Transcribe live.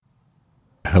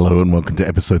Hello and welcome to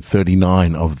episode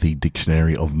 39 of the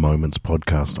Dictionary of Moments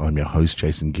podcast. I'm your host,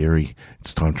 Jason Geary.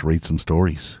 It's time to read some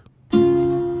stories.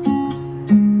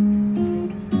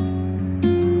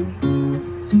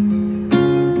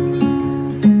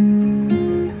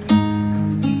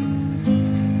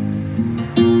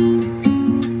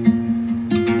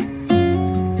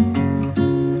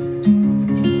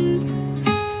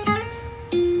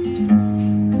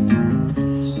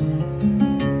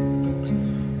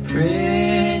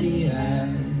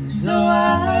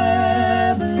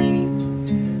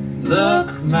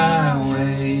 Look my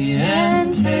way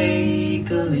and take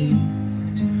a leap.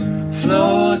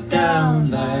 Float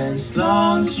down life's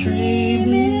long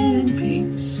stream in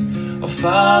peace. I'll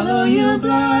follow you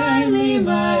blindly,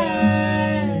 my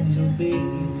eyes will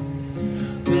be.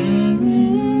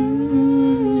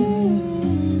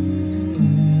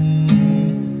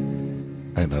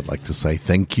 And I'd like to say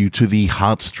thank you to the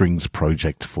Heartstrings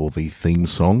Project for the theme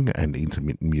song and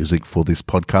intermittent music for this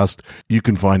podcast. You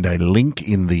can find a link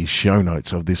in the show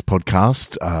notes of this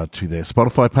podcast to their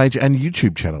Spotify page and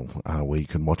YouTube channel where you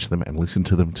can watch them and listen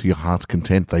to them to your heart's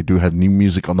content. They do have new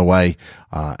music on the way,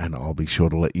 and I'll be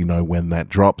sure to let you know when that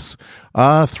drops.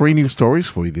 3 new stories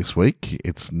for you this week.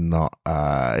 It's a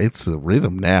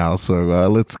rhythm now, so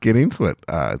let's get into it.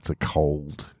 It's a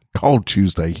cold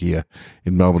Tuesday here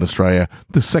in Melbourne, Australia,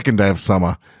 the second day of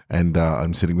summer, and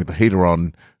I'm sitting with the heater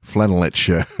on, flannelette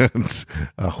shirt,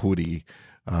 a hoodie.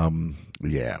 And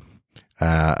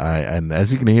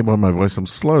as you can hear by my voice, I'm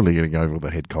slowly getting over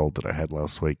the head cold that I had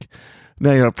last week.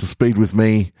 Now you're up to speed with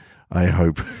me. I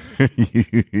hope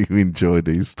you enjoy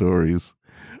these stories.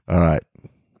 All right,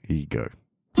 here you go.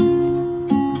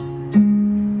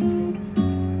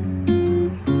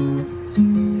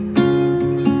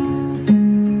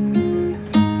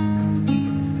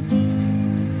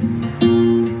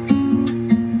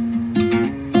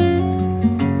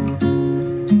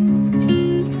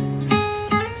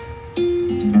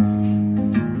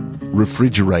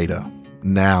 Refrigerator,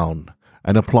 noun,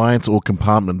 an appliance or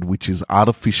compartment which is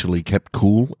artificially kept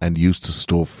cool and used to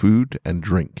store food and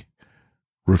drink.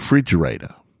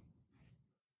 Refrigerator.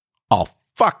 Oh,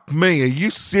 fuck me, are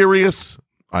you serious?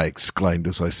 I exclaimed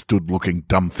as I stood looking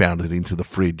dumbfounded into the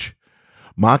fridge.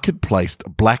 Mark had placed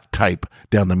black tape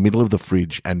down the middle of the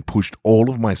fridge and pushed all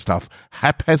of my stuff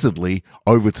haphazardly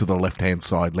over to the left-hand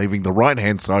side, leaving the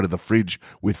right-hand side of the fridge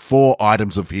with 4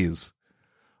 items of his.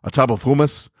 A tub of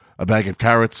hummus, a bag of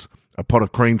carrots, a pot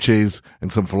of cream cheese,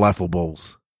 and some falafel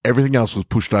balls. Everything else was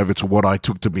pushed over to what I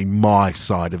took to be my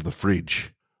side of the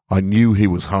fridge. I knew he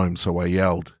was home, so I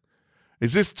yelled,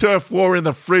 "Is this turf war in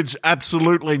the fridge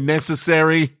absolutely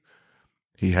necessary?"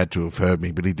 He had to have heard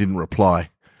me, but he didn't reply.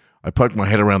 I poked my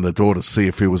head around the door to see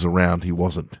if he was around. He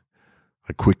wasn't.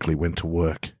 I quickly went to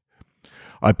work.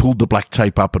 I pulled the black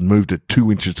tape up and moved it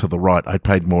 2 inches to the right. I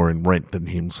paid more in rent than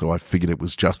him, so I figured it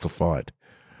was justified.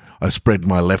 I spread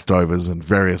my leftovers and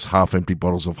various half-empty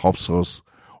bottles of hot sauce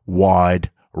wide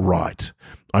right.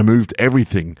 I moved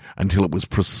everything until it was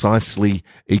precisely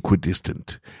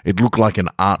equidistant. It looked like an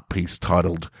art piece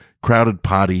titled "Crowded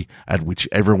Party at which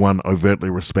everyone overtly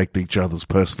respect each other's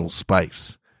personal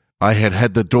space." I had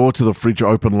had the door to the fridge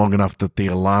open long enough that the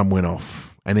alarm went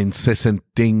off. An incessant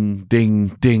ding,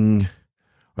 ding, ding.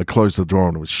 I closed the door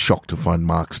and was shocked to find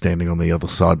Mark standing on the other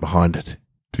side behind it.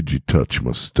 "Did you touch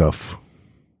my stuff?"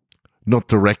 "Not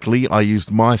directly. I used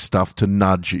my stuff to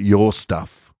nudge your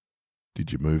stuff."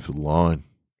 "Did you move the line?"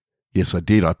 "Yes, I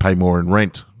did. I pay more in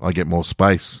rent. I get more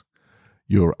space."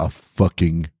 "You're a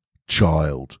fucking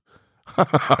child."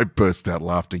 I burst out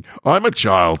laughing. "I'm a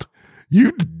child.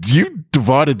 You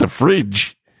divided the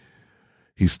fridge."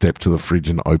 He stepped to the fridge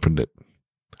and opened it.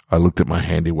 I looked at my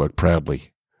handiwork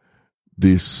proudly.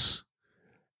 "This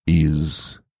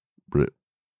is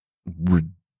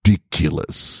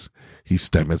ridiculous," he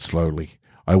stammered slowly.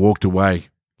 I walked away.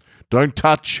 "Don't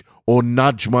touch or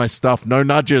nudge my stuff. No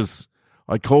nudges.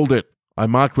 I called it. I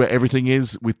marked where everything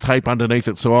is with tape underneath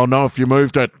it, so I'll know if you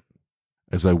moved it."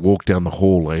 As I walked down the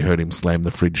hall, I heard him slam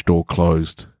the fridge door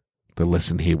closed. The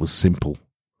lesson here was simple.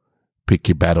 Pick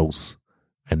your battles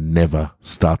and never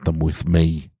start them with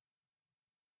me.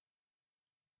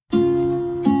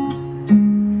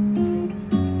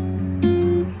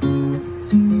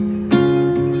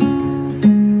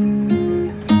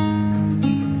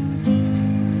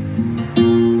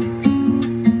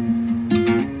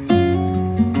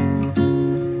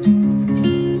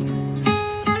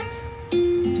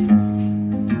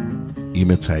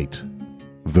 Imitate.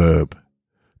 Verb.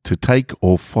 To take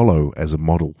or follow as a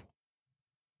model.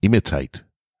 Imitate.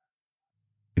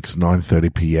 It's 9:30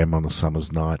 p.m. on a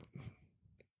summer's night.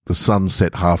 The sun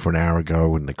set half an hour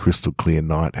ago and the crystal clear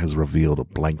night has revealed a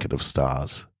blanket of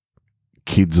stars.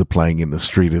 Kids are playing in the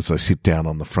street as I sit down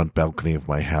on the front balcony of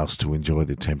my house to enjoy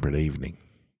the temperate evening.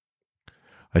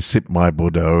 I sip my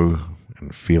Bordeaux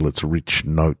and feel its rich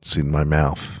notes in my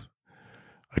mouth.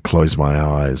 I close my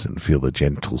eyes and feel the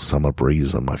gentle summer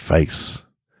breeze on my face.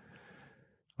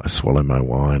 I swallow my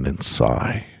wine and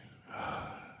sigh.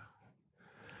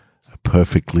 A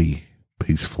perfectly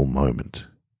peaceful moment.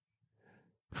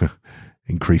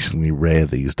 Increasingly rare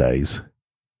these days.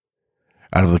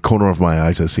 Out of the corner of my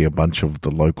eyes, I see a bunch of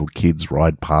the local kids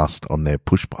ride past on their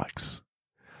push bikes.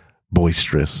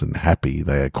 Boisterous and happy,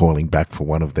 they are calling back for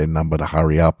one of their number to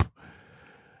hurry up.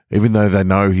 Even though they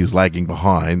know he's lagging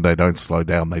behind, they don't slow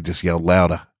down, they just yell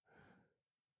louder.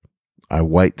 I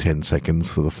wait 10 seconds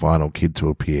for the final kid to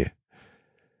appear.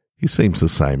 He seems the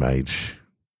same age,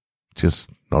 just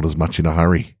not as much in a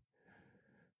hurry.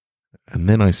 And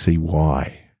then I see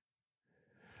why.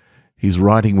 He's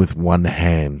riding with one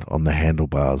hand on the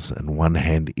handlebars and one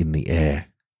hand in the air.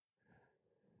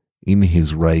 In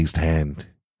his raised hand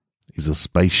is a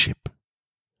spaceship.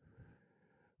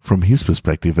 From his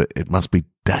perspective, it must be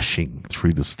dashing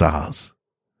through the stars.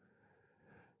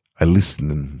 I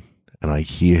listen and I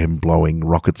hear him blowing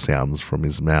rocket sounds from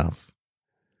his mouth.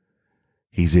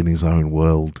 He's in his own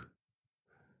world,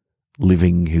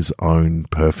 living his own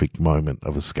perfect moment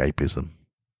of escapism.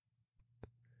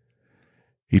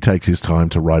 He takes his time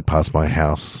to ride past my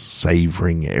house,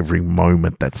 savouring every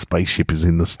moment that spaceship is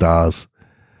in the stars.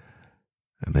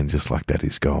 And then just like that,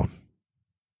 he's gone.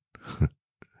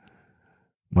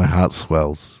 My heart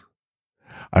swells.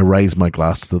 I raise my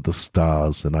glass to the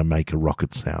stars and I make a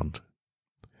rocket sound.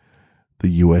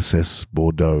 The USS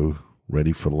Bordeaux,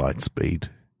 ready for light speed.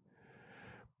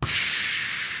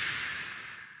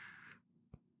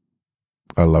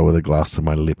 I lower the glass to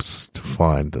my lips to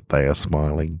find that they are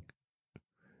smiling.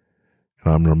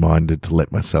 And I'm reminded to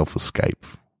let myself escape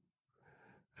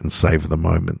and savor the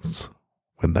moments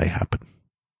when they happen.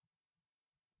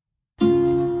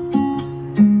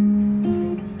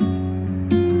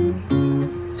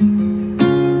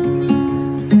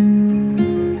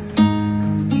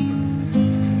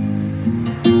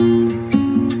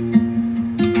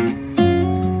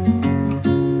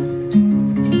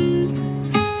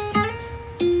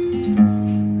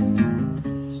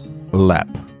 Lap,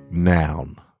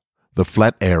 noun. The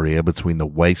flat area between the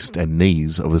waist and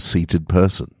knees of a seated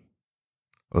person.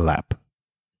 Lap.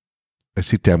 I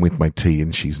sit down with my tea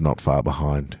and she's not far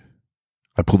behind.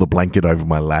 I pull the blanket over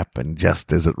my lap and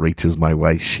just as it reaches my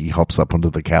waist, she hops up onto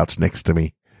the couch next to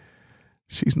me.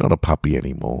 She's not a puppy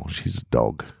anymore. She's a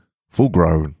dog. Full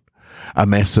grown. A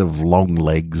mess of long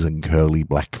legs and curly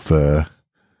black fur.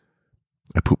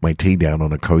 I put my tea down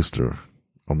on a coaster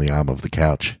on the arm of the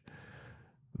couch.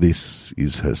 This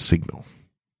is her signal.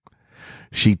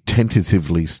 She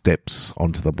tentatively steps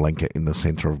onto the blanket in the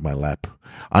center of my lap.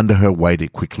 Under her weight,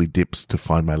 it quickly dips to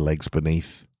find my legs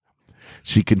beneath.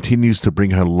 She continues to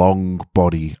bring her long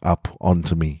body up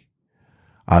onto me,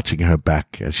 arching her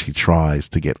back as she tries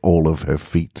to get all of her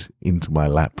feet into my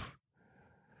lap.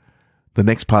 The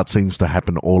next part seems to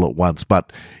happen all at once,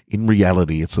 but in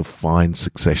reality, it's a fine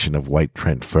succession of weight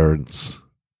transference,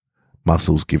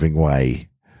 muscles giving way,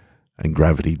 and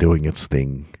gravity doing its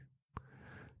thing.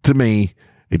 To me,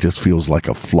 it just feels like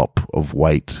a flop of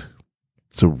weight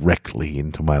directly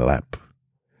into my lap.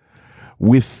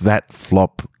 With that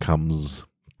flop comes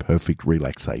perfect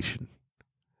relaxation.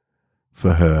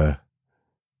 For her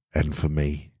and for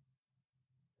me.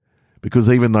 Because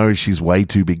even though she's way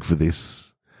too big for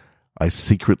this, I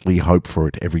secretly hope for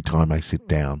it every time I sit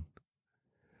down.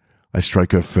 I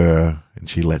stroke her fur and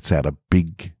she lets out a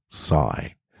big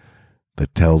sigh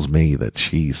that tells me that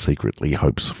she secretly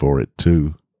hopes for it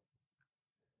too.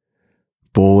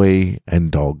 Boy and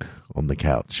dog on the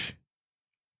couch.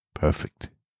 Perfect.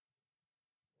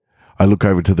 I look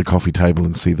over to the coffee table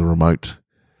and see the remote.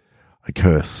 I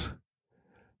curse.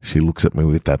 She looks at me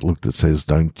with that look that says,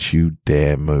 "Don't you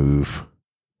dare move."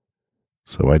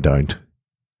 So I don't.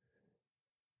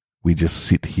 We just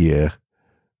sit here,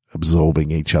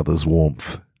 absorbing each other's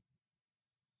warmth.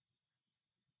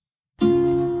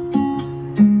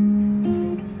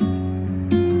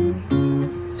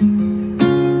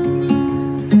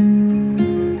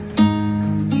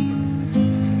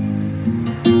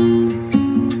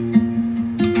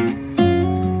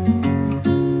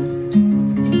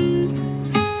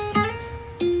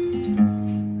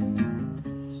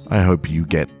 I hope you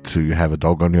get to have a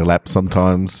dog on your lap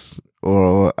sometimes,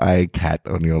 or a cat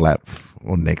on your lap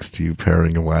or next to you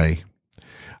purring away.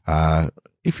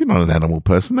 If you're not an animal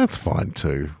person, that's fine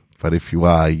too. But if you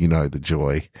are, you know the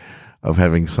joy. of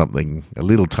having something, a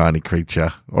little tiny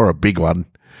creature or a big one,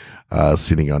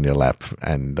 sitting on your lap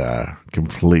and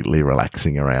completely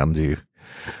relaxing around you.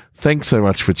 Thanks so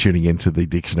much for tuning into the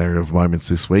Dictionary of Moments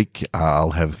this week.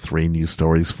 I'll have 3 new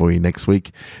stories for you next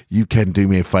week. You can do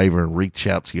me a favor and reach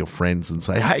out to your friends and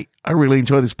say, hey, I really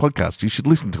enjoy this podcast. You should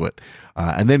listen to it.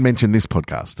 And then mention this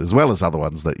podcast as well as other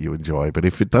ones that you enjoy. But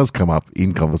if it does come up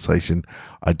in conversation,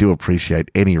 I do appreciate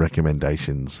any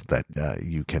recommendations that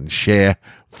you can share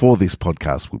for this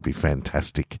podcast would be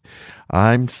fantastic.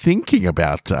 I'm thinking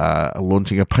about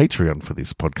launching a Patreon for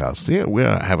this podcast. Yeah, we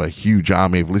don't have a huge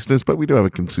army of listeners, but we do have a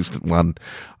consistent one.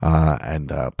 And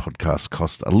podcasts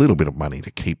cost a little bit of money to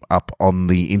keep up on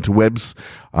the interwebs.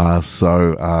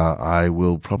 So I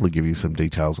will probably give you some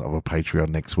details of a Patreon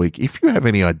next week. If you have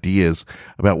any ideas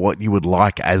about what you would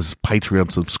like as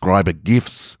Patreon subscriber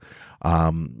gifts,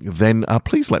 then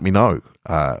please let me know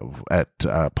at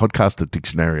podcast at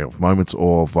Dictionary of Moments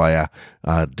or via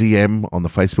DM on the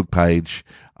Facebook page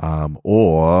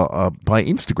or by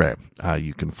Instagram.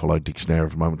 You can follow Dictionary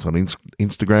of Moments on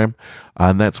Instagram,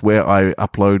 and that's where I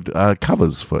upload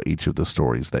covers for each of the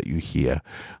stories that you hear.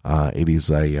 It is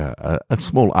a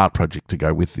small art project to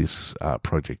go with this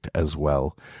project as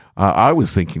well. I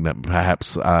was thinking that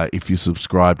perhaps if you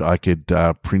subscribed, I could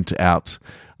print out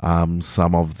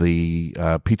some of the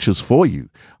pictures for you,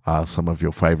 some of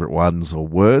your favorite ones or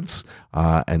words,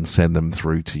 and send them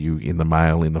through to you in the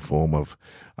mail in the form of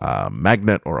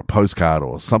magnet or a postcard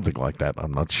or something like that.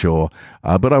 I'm not sure.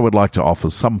 But I would like to offer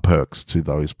some perks to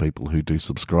those people who do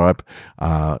subscribe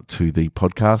to the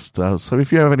podcast. So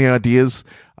if you have any ideas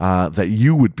that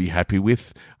you would be happy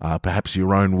with, perhaps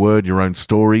your own word, your own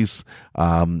stories,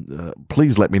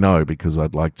 please let me know, because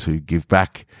I'd like to give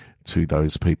back to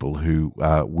those people who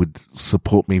would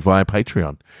support me via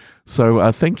Patreon.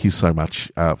 So thank you so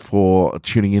much for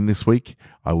tuning in this week.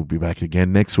 I will be back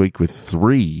again next week with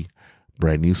 3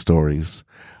 brand new stories.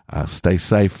 Stay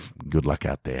safe. Good luck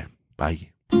out there. Bye.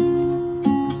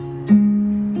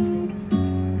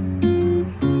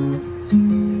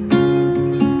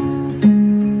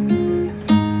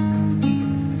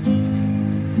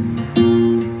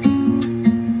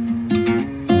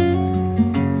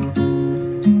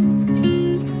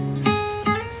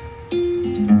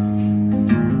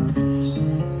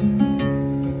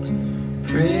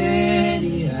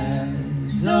 Pretty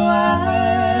eyes, oh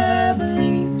I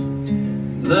believe.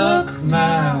 Look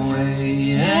my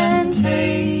way and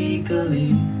take a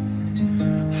leap.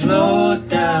 Float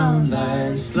down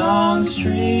life's long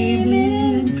stream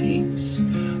in peace.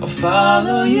 I'll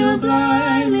follow you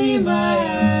blindly, my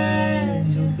eyes.